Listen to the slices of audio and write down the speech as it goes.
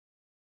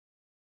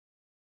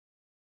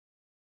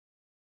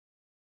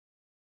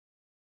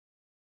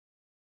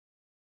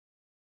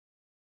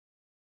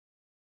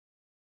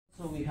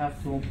So we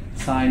have to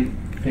sign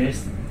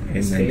first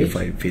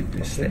N95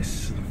 Fitness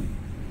Test.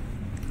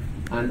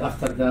 and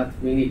after that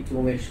we need to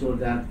make sure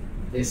that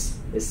this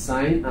is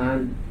signed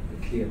and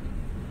clear.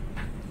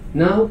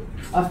 Now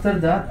after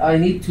that I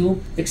need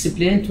to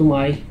explain to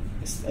my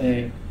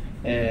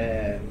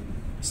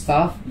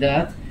staff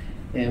that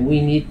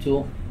we need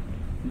to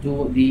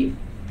do the,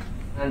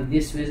 and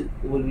this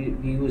will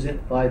be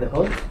used by the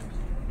hood,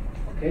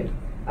 okay,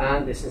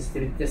 and the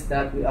sensitivity test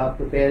that we are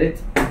prepared,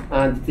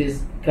 and it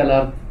is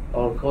colored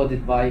or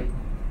coded by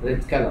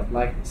red color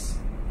like this,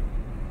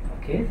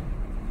 okay.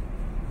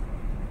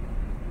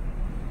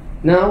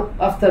 Now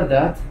after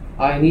that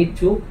I need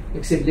to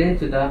explain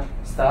to the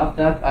staff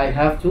that I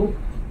have to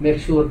make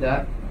sure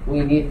that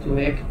we need to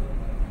make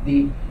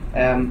the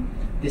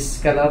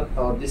this color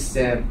or this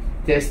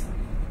test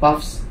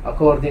puffs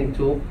according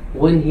to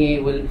when he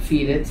will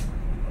feel it,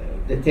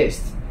 the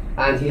test,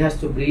 and he has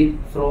to breathe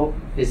through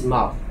his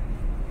mouth,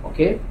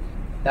 okay.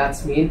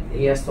 That's mean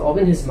he has to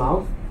open his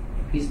mouth.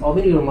 Please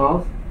open your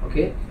mouth,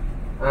 okay,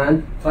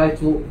 and try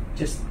to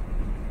just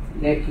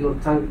make your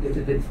tongue a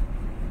little bit,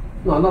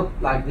 no, not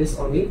like this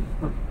only,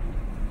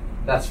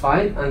 that's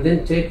fine, and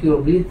then take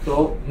your breath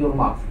through your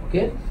mouth,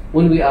 okay,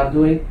 when we are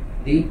doing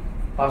the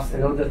puffs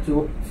in order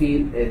to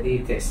feel the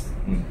test.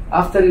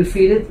 After you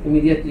feel it,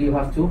 immediately you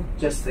have to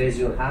just raise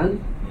your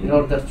hand in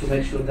order to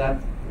make sure that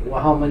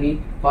how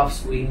many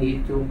puffs we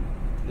need to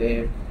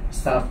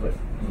start with.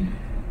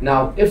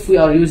 Now if we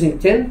are using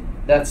 10,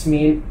 that's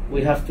mean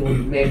we have to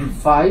make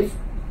 5,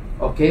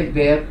 okay,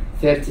 per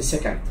 30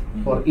 seconds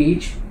for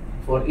each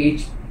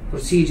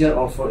procedure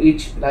or for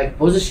each like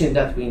position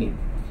that we need.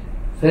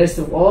 First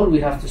of all,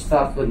 we have to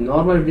start with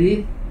normal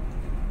breathe,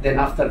 then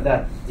after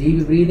that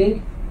deep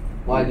breathing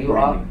while you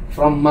are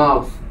from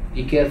mouth.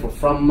 Be careful,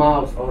 from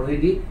mouth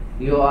already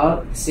you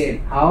are the same,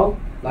 how,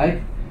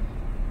 like,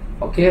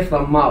 okay,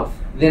 from mouth.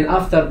 Then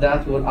after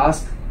that we'll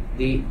ask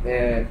the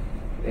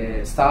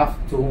staff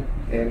to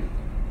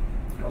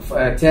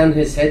turn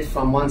his head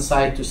from one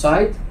side to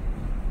side,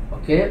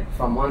 okay,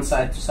 from one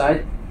side to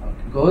side,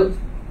 good,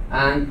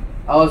 and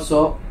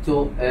also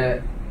to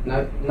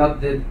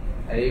not the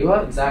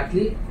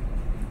exactly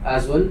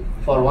as well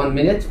for 1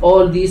 minute.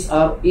 All these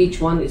are, each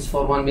one is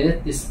for 1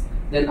 minute. This,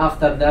 then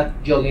after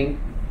that jogging,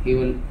 he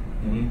will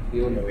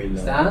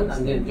stand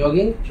and then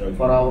jogging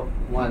for our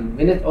 1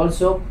 minute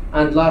also,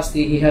 and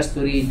lastly he has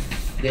to read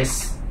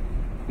this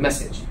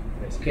message,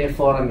 okay,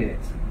 for a minute.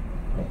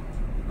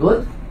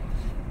 Good.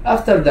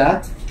 After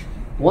that,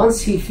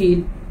 once he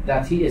feel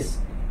that he is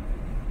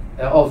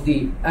of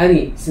the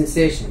any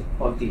sensation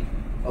of the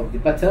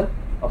butter,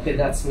 okay,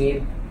 that's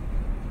mean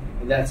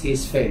that he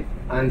is failed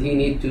and he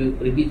need to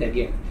repeat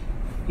again.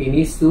 He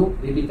needs to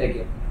repeat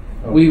again.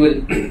 Okay. We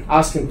will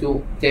ask him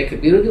to take a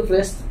period of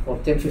rest for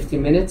 10-15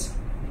 minutes,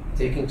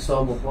 taking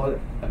soap of water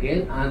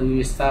again, and we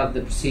will start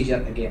the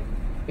procedure again.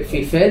 If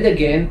he failed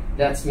again,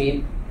 that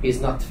means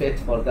he's not fit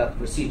for that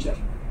procedure.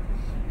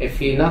 If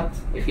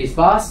he's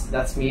passed,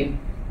 that means,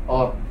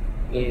 or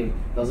he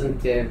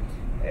doesn't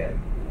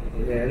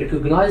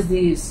recognize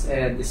the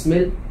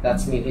smell,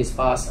 that means he's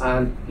passed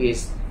and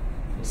he's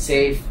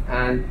safe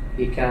and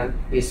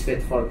he's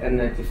fit for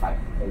N95.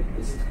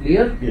 Is it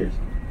clear? Yes.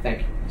 Thank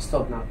you.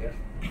 Stop now here.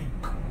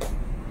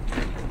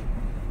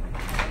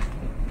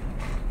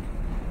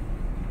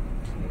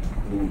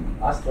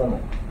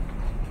 Astronaut.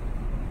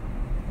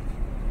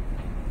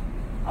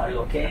 Are you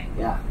okay?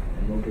 Yeah,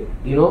 I'm okay.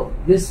 You know,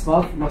 this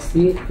valve must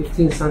be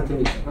 15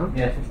 centimeters, huh?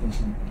 Yeah, 15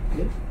 centimeters.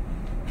 Okay.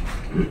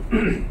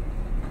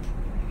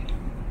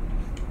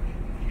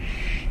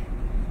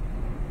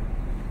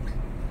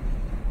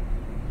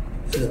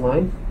 This is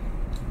mine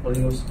or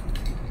yours?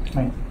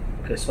 Mine.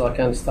 Okay, so I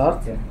can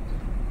start? Yeah.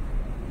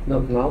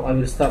 Not now, I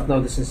will start now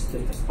the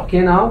sensitivity test.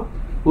 Okay, now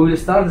we will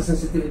start the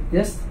sensitivity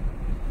test.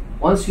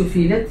 Once you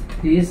feel it,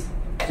 please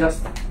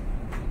just,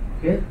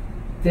 okay,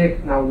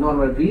 take now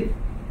normal breath.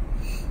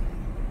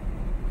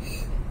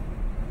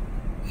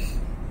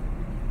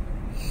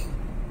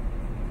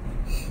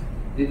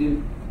 Did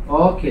you?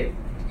 Okay,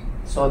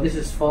 so this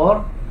is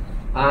 4,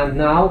 and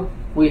now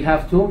we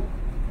have to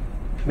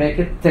make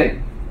it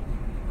 10.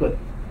 Good,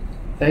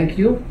 thank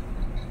you.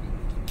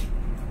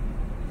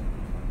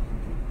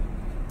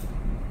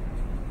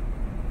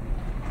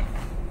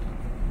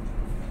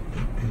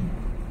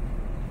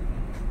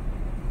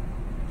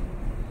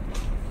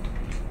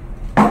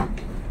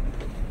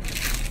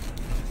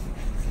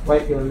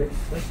 Wipe your lips.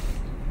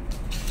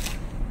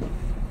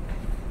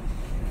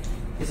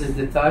 This is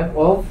the type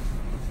of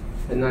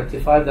the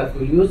N95 that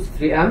we use,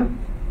 3M.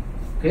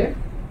 Okay,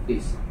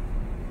 please.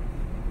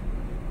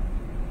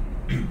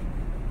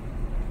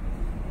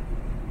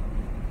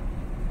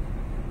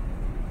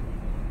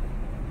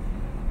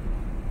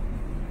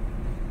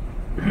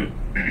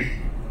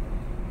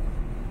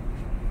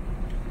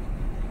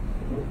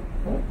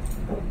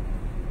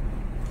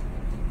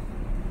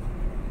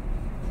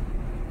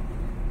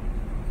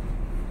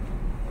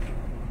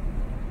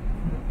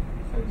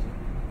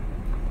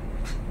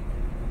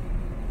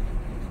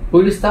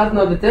 Will you start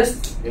now the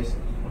test? Yes.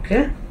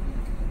 Okay.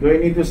 Do I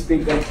need to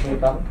stick on my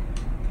tongue?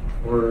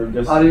 Or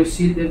just Are you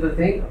seat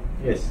everything?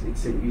 yes,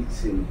 it's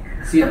in.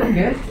 Seat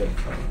okay?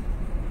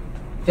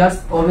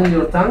 Just open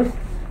your tongue.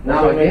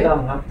 Now again.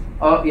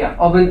 Oh yeah,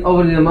 open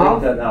your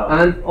mouth that out.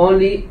 and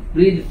only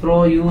breathe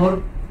through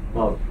your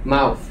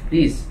Mouth.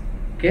 please.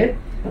 Okay?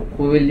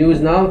 We will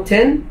use now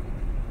 10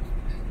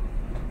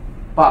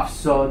 puffs.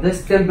 So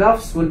this 10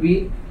 puffs will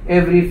be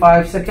every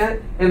 5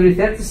 seconds, every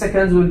 30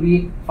 seconds will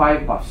be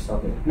 5 puffs.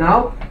 Okay.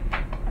 Now,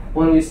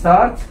 when we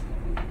start,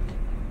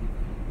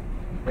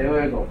 there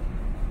we go.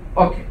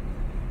 Okay.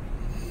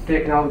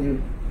 Take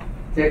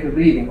a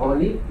breathing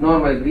only,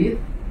 normal breathe.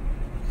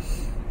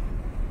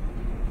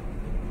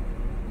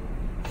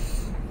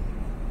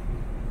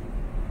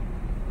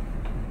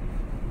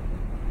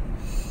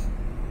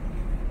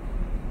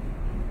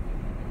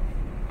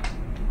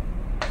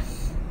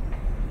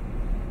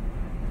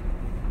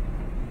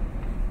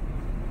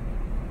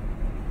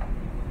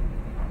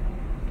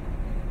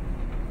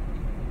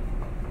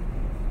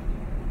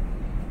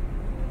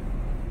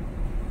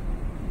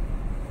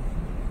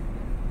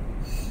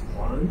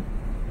 One,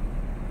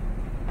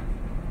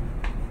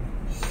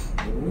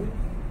 two,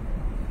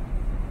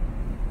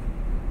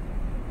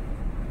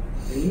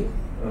 three.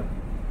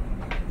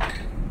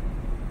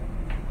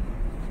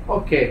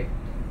 Okay.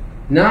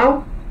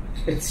 Now,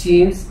 it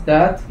seems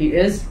that he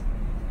is.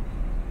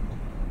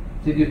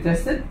 Did you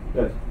test it?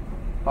 Yes.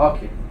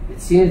 Okay. It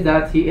seems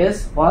that he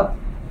is what?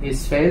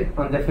 He's failed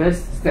on the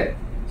first step.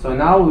 So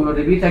now we will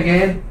repeat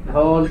again the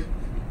whole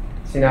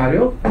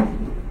scenario.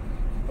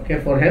 Okay,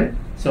 for him.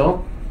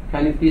 So,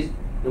 can you please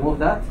remove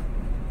that?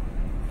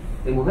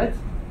 Remove it.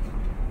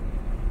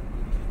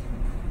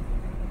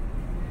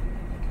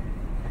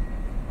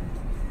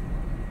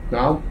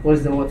 Now,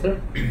 where's the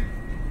water?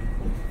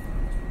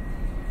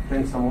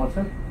 Drink some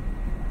water.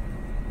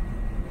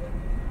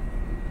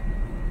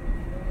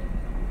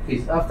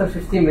 Please, after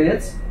 15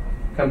 minutes,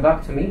 come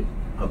back to me.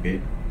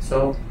 Okay.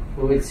 So,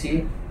 we will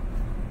see.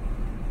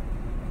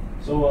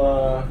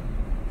 So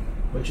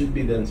what should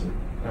be done, sir?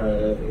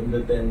 In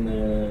the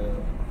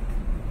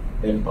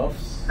 10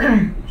 puffs,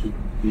 it should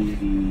be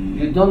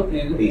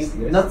You're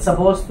tasteless. not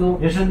supposed to.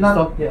 You should not.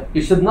 Stop. Yeah.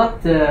 You should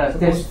not Supposed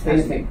test to test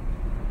anything.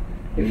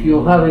 If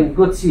you're having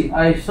good seed,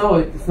 I saw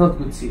it. It's not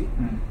good seed,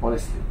 Mm.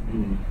 honestly.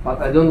 Mm.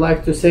 But I don't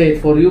like to say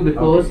it for you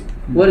because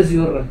Okay. where is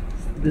your?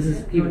 This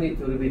is you need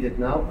to repeat it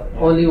now.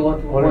 Only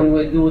when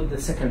we do the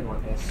second one.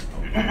 Yes.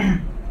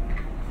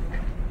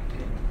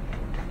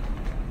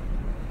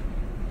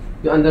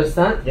 You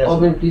understand? Yes.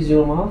 Open please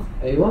your mouth.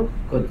 Aywa.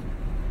 Good.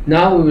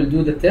 Now we will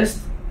do the test.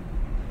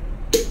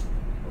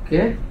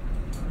 Okay.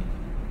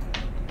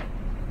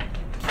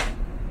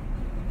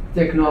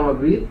 Take normal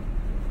breathe.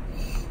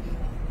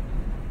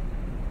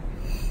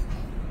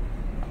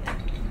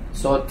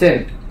 So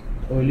 10.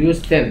 We will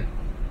use 10.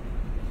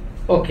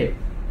 Okay.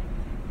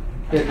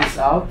 Get this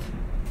out.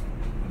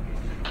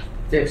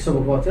 Take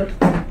some water.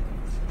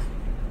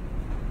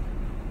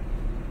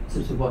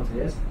 Sip of water,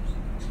 yes.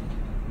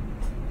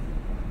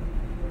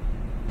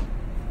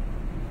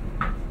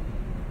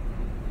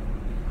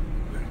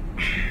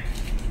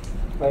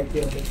 Right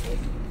here.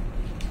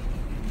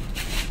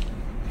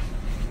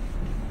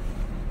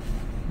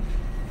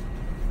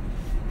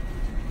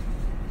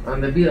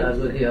 And the beer as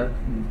well here.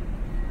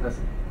 That's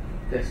it.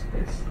 This.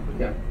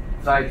 Yeah.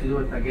 Try to do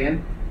it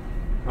again.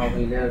 How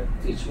we learn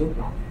teach you.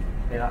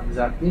 Yeah,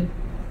 exactly.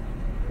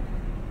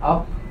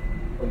 Up.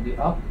 Will be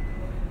up.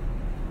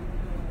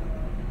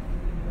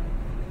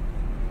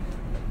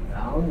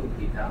 Down will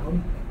be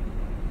down.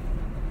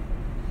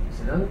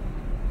 Excellent.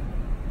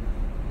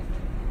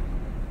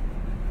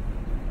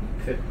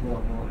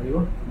 More.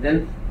 أيوة.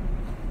 Then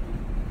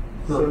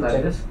close Same like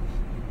check. this.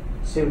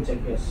 Same check,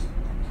 yes.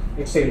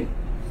 Exhale.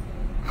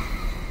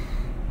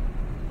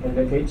 In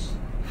the cage?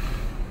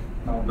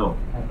 No. No.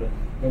 Okay.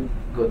 Good.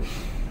 Good.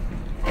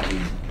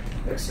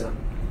 Excellent.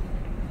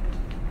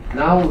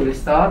 Now we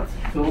start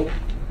to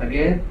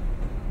again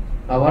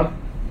our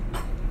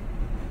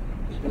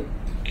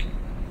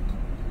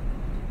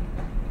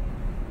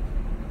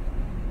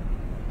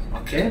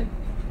okay.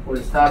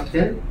 We'll start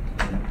 10.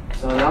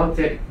 So now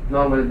take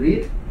normal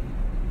breathe.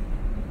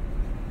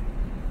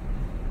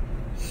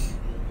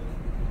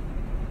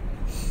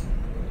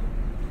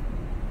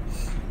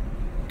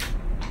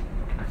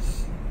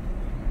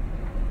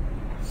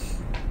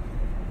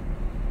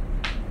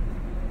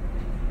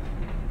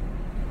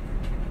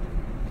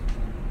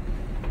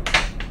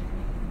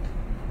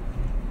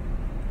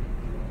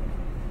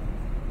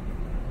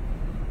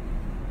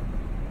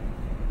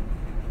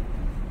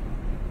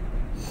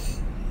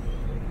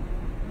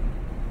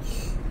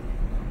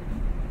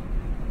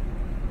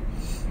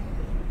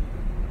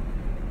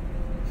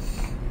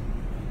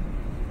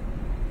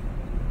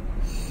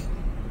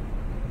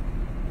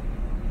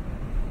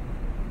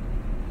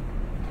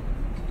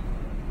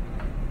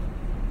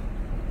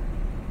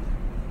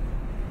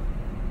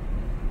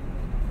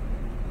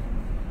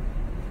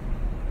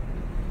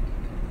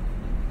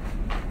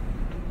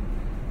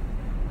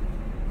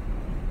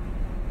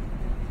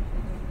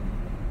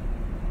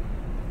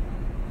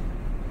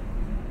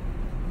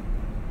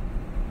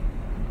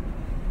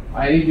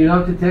 I need you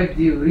now to take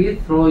the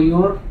breathe through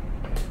your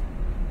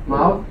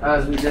mouth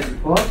as we did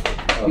before.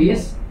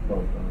 Peace.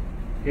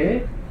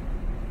 Okay.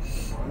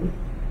 1,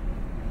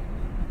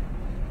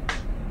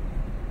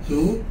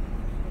 2,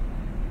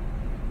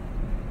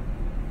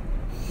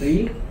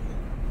 3,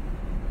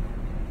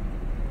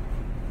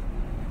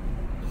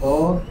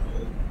 4,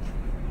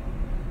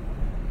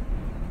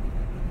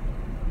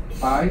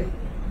 5,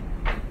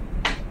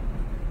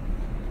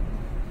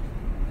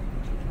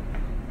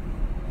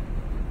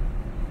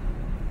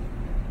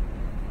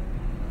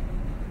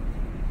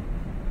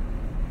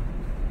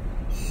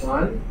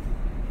 1,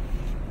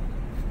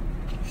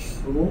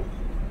 2,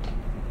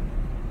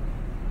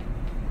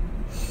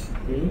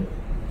 3,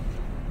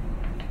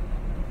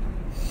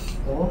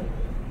 4,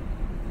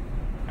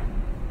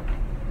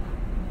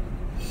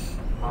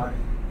 5.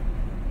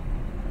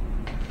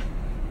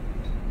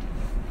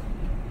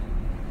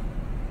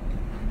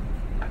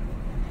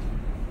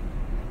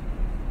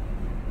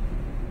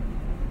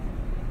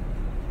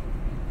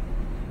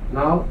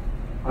 Now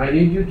I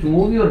need you to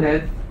move your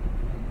head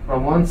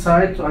from one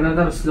side to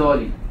another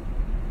slowly.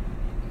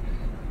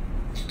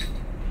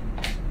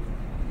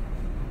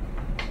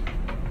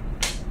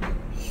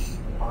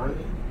 One,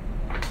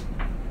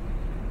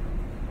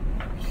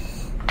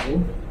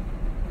 2,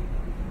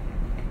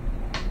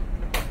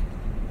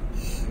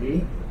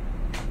 3,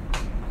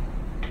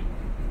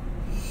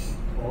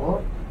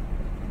 4,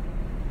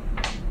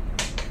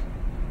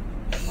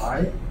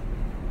 5,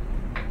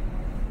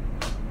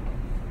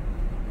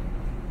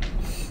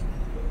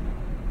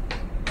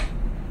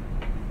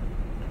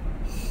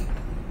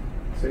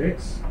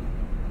 6,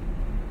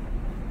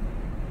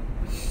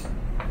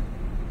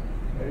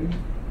 7,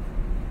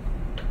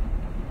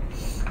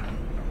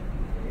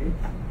 8,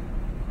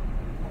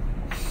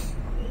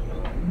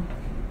 9,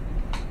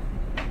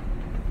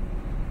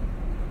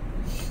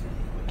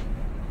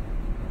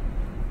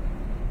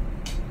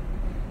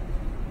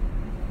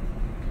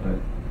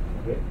 10.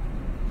 Okay.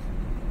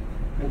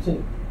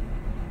 Continue.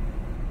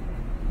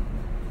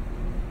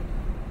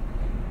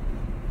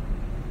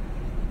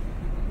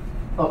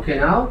 Okay,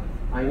 now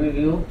I will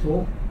you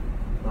to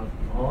not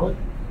all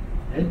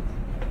head,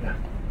 yeah,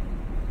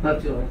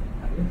 not your head.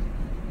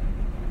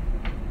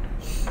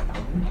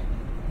 1,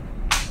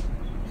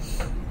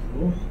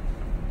 2,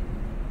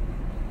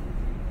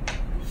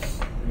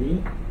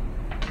 3,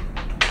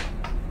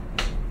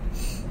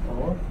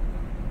 4,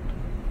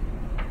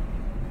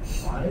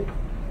 5,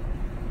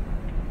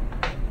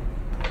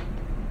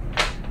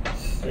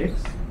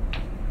 6,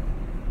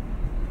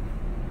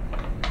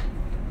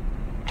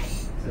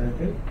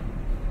 7,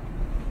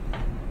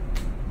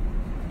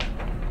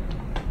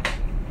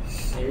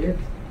 8,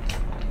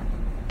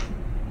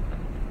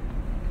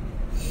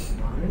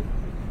 9,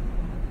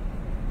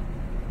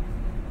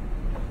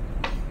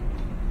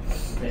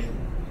 10.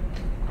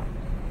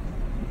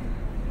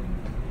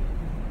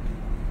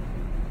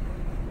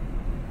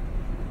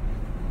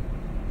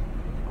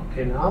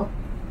 Okay, now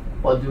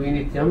what do we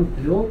need them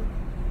to do?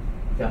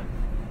 Yeah,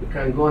 you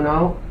can go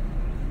now.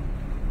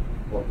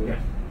 Yeah,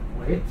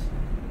 wait.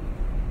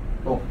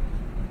 Oh,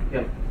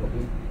 yeah.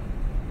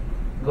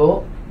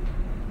 Go.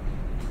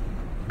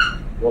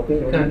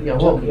 Walking. You can, yeah,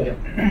 walking. Yeah.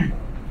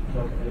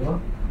 Okay,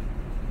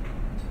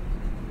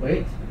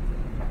 wait.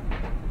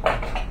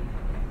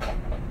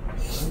 1,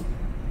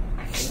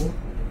 2,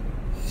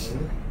 3,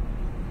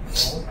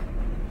 4,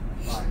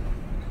 5.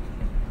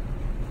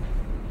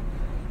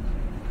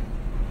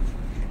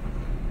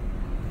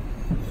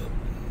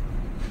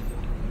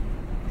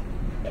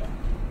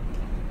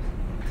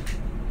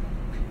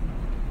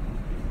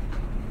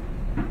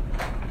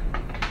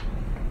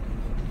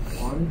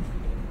 One,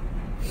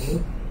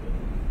 2,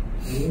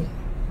 3,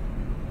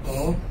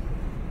 4,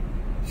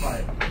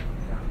 5.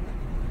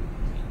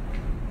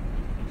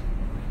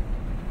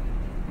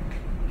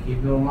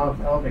 Keep your mouth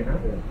open, huh?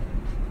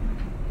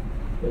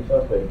 It's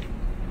okay.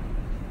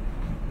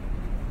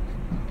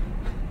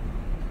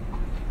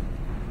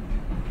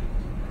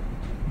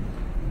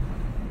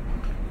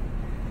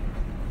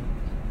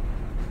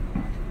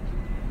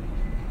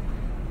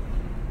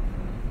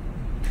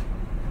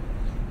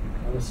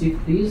 Have a seat,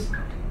 please.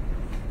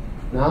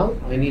 Now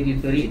I need you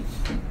to read.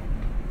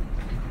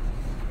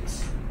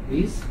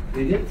 Please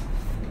read it.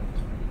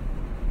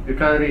 You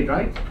can read,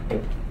 right?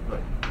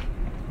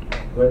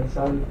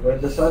 When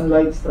the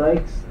sunlight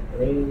strikes,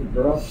 rain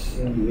drops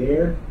in the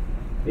air.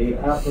 They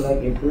act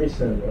like a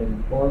prism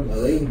and form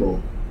a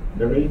rainbow.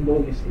 The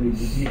rainbow is a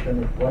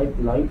division of white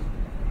light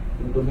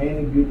into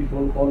many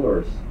beautiful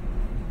colors.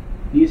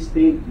 These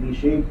take the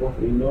shape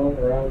of a long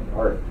round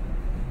arc,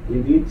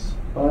 with its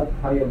path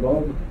high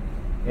above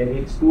and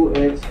its two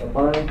ends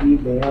apparently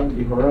beyond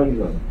the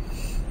horizon.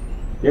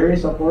 There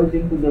is,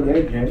 according to the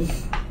legend,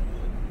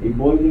 a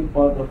boiling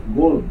pot of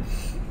gold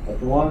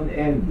at one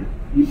end.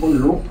 People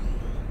look,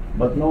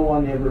 but no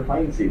one ever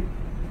finds it.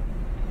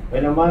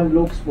 When a man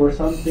looks for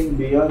something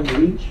beyond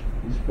reach,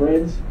 his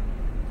friends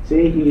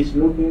say he is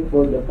looking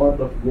for the pot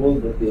of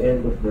gold at the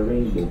end of the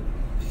rainbow.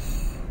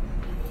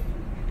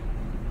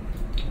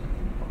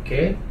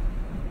 Okay.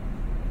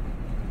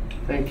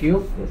 Thank you.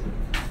 Yes,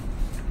 sir.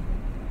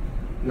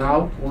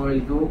 Now we will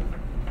do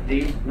the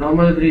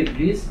normal breathe,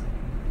 please.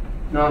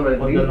 Normal On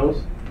the breathe.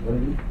 nose?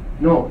 Only?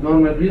 No,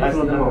 normal breathe That's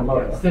from the not mouth.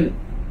 about- Yeah, still.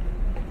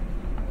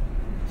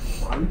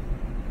 One.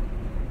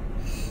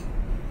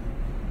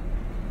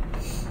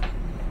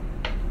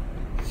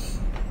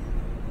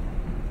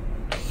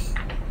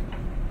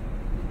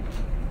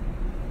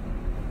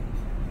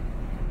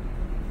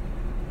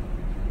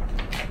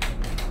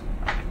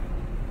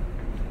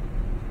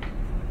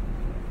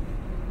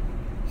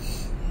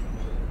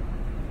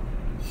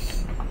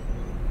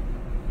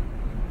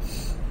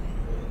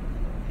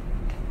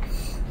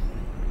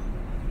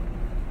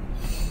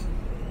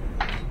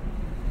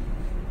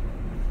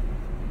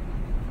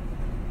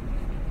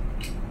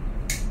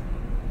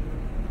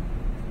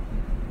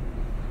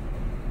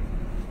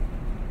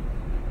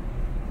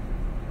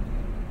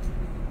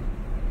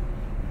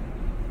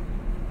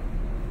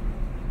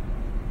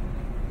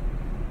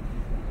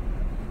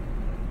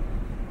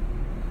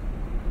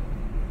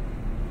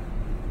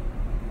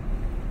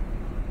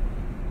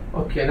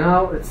 Okay,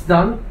 now it's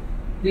done.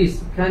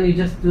 Please, can you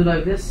just do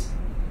like this?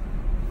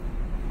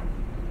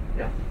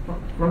 Yeah,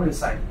 from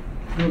inside.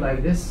 Do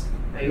like this.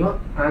 Aywa,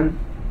 and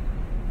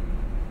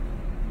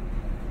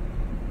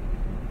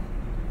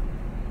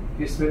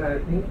you smell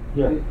anything?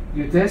 Yeah.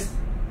 You test?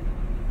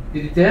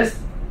 Did you test?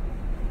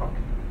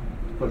 Okay.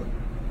 Good.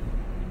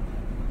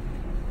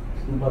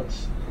 Too much.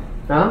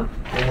 Huh?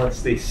 Too much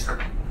taste.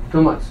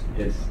 Too much.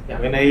 Yes. Yeah.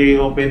 When I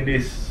open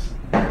this,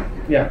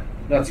 Yeah,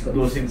 that's it good.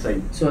 goes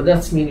inside. So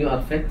that's mean you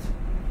are fit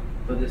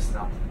for this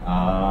now.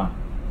 Ah.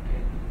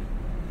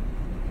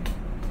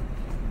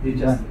 You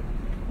just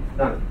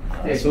done.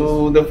 Take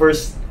So the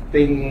first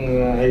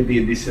thing I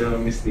did is a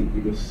mistake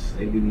because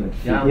I did not.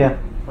 this. Yeah. Yeah.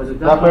 Was it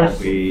The done?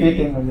 first Okay.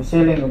 fitting of the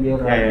ceiling of your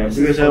Yeah,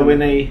 because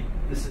when I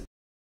This is